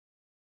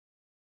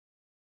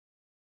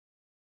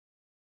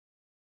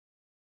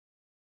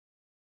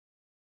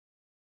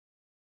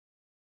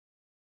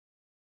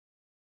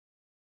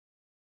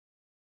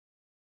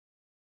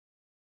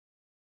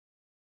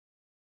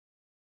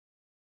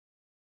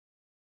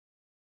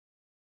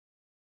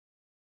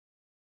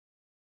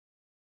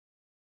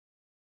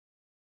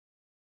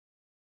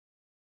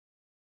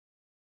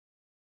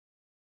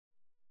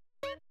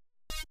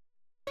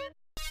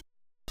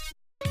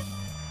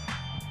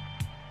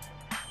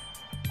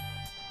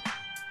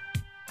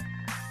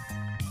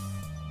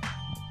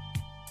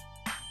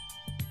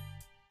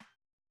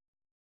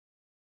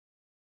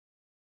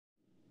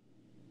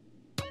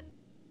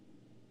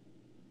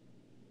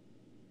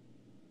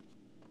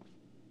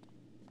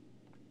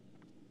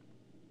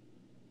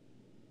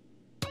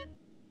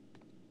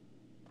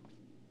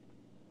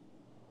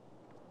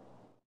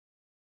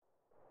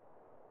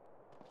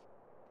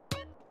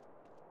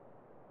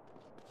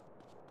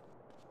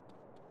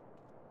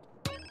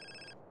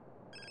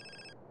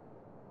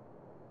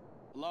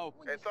Hello?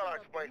 Hey, thought I'd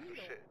explain some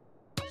shit.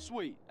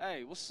 Sweet.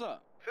 Hey, what's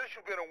up? Since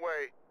you've been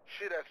away,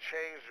 shit has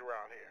changed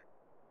around here.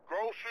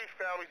 Grove Street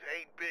families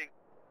ain't big.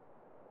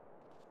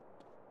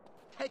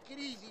 Take it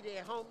easy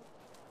there, homie.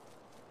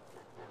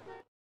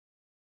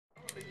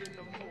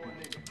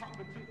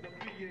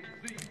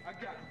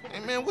 Hey,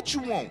 man, what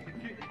you want?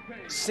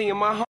 Seeing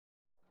my home.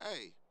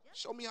 Hey,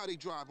 show me how they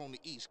drive on the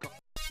East Coast.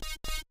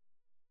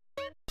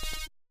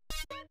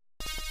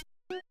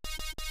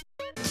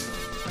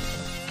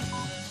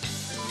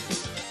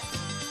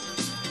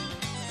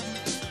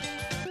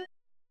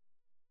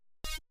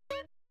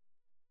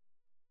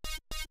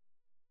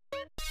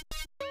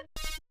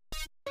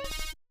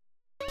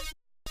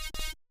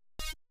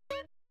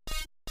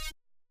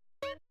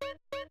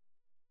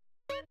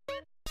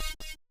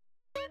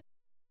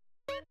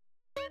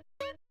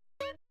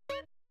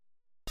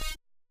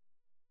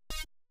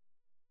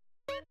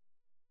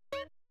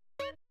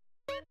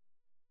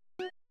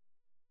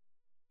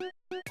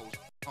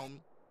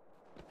 Homie.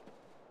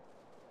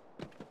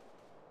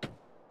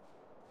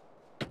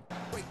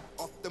 Break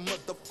off the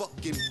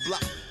motherfucking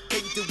block.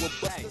 Do a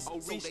Hey,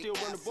 Ryder still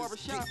run the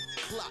barbershop?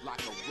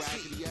 Like a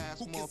raggedy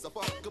ass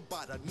motherfucker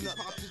about a nut.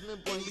 Popped his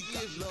member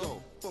years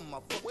ago. From my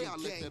fucking I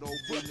let that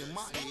old button in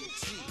my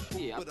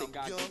head. Yeah, I think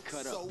I can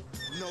cut up. So,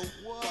 no,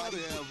 whatever.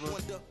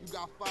 You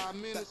got 5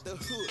 minutes? The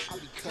hood, I'll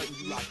be cutting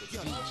you like a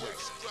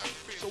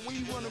DJ. So when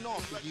you running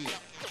off again?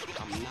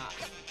 I'm not.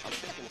 I'm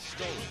thinking of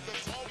staying.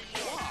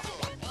 Why?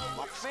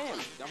 My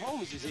family, the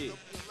homies is here.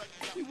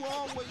 We were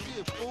always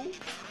here, fool.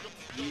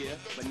 Yeah,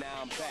 but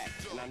now I'm back,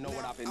 and I know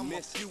what I've been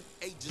missing.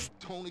 You just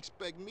don't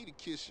expect me to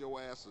kiss your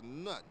ass or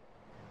nothing.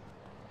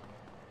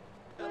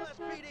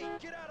 LSPD,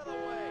 get out of the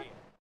way!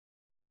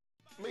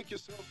 Make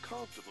yourself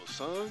comfortable,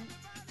 son.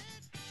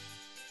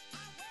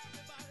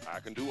 I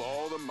can do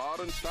all the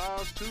modern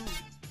styles, too.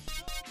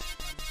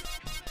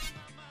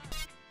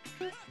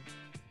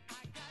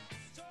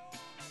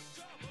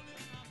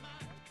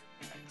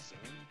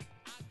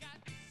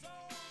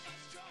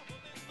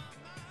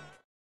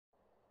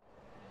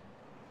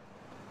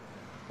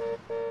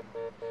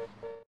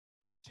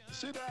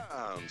 Sit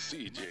down,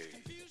 CJ.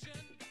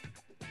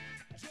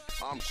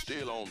 I'm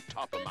still on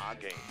top of my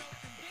game.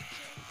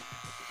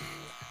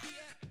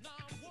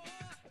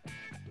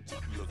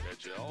 Look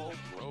at you all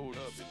grown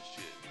up and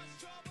shit.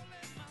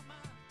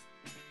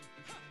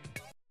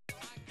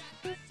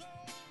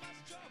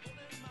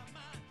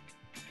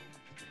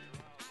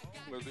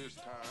 Well, this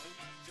time.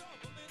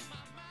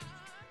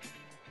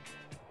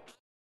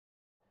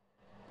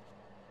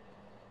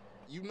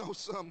 You know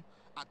something?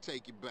 I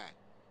take it back.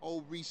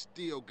 Old Reese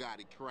still got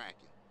it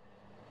cracking.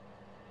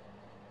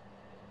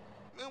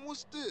 Man,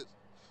 what's this?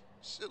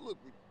 Shit look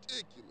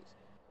ridiculous.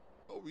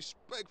 No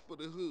respect for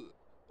the hood.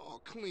 All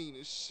clean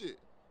as shit.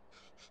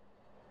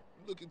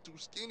 Looking too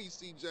skinny,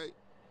 CJ.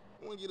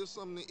 I wanna get us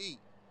something to eat.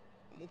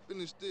 I'm gonna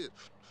finish this,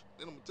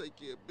 then I'm gonna take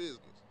care of business.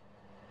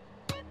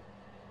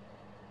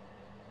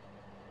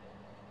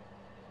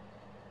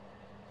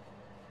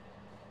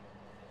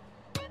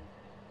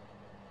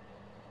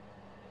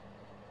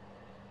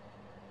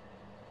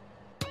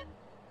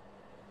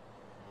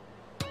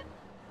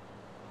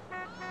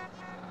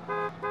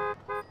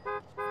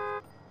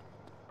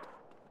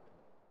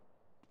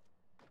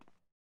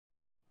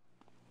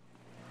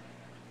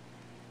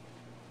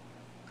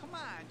 Come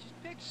on,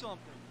 just pick something.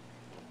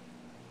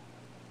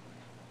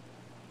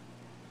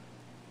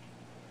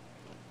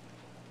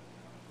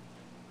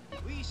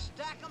 We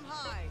stack 'em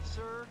high,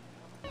 sir.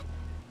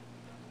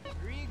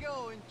 Here you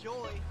go,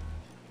 enjoy.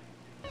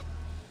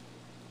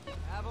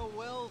 Have a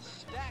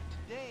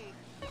well-stacked day.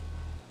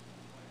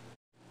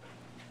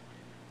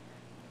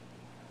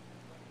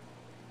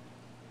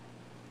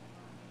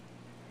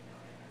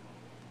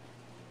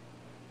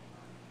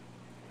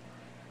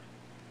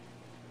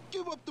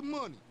 Give up the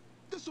money.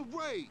 This a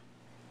raid.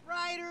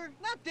 Ryder,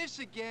 not this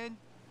again.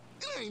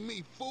 It ain't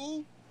me,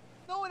 fool.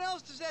 No one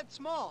else is that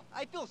small.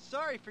 I feel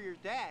sorry for your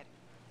dad.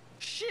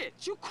 Shit,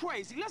 you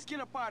crazy. Let's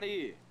get up out of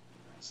here.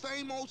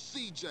 Same old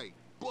CJ.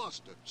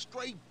 Buster.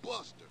 Straight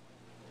Buster.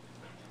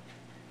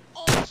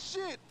 Oh,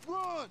 shit.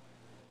 Run.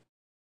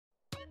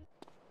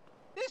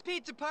 This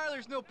pizza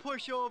parlor's no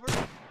pushover.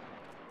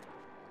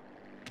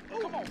 Oh.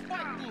 Come on,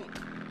 fight me.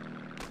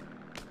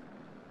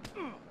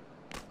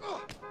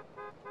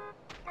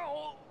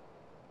 Oh.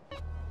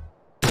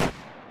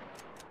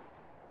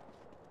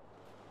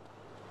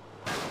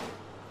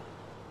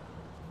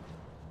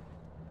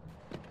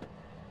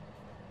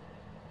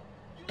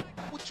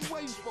 What you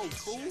waiting for,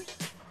 fool?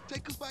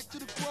 Take us back to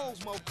the Grove,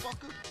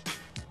 motherfucker.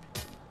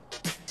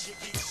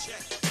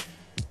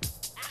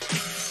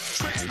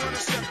 Tricks wanna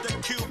step the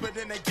cube and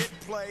then they get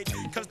played.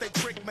 Cause they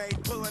trick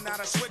made, pulling out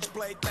a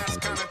switchblade. That's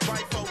kinda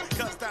trifle,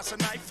 cause that's a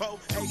knifo.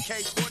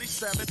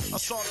 AK-47,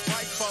 assault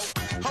rifle.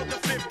 Hold the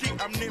 50,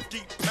 I'm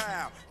nifty,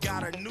 pal.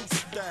 Got a new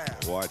style.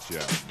 Watch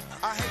out.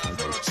 I hate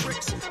little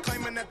tricks,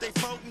 claiming that they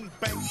floating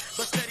bank.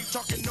 But steady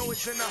talking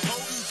noise in a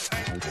holding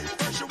tank.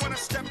 First you wanna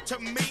step to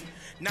me,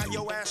 now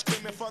your ass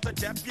screaming for the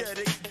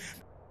deputy.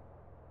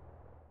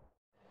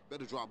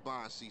 Better drop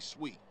by and see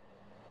Sweet.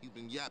 He's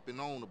been yapping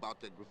on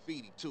about that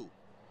graffiti, too.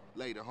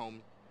 Later,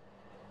 homie.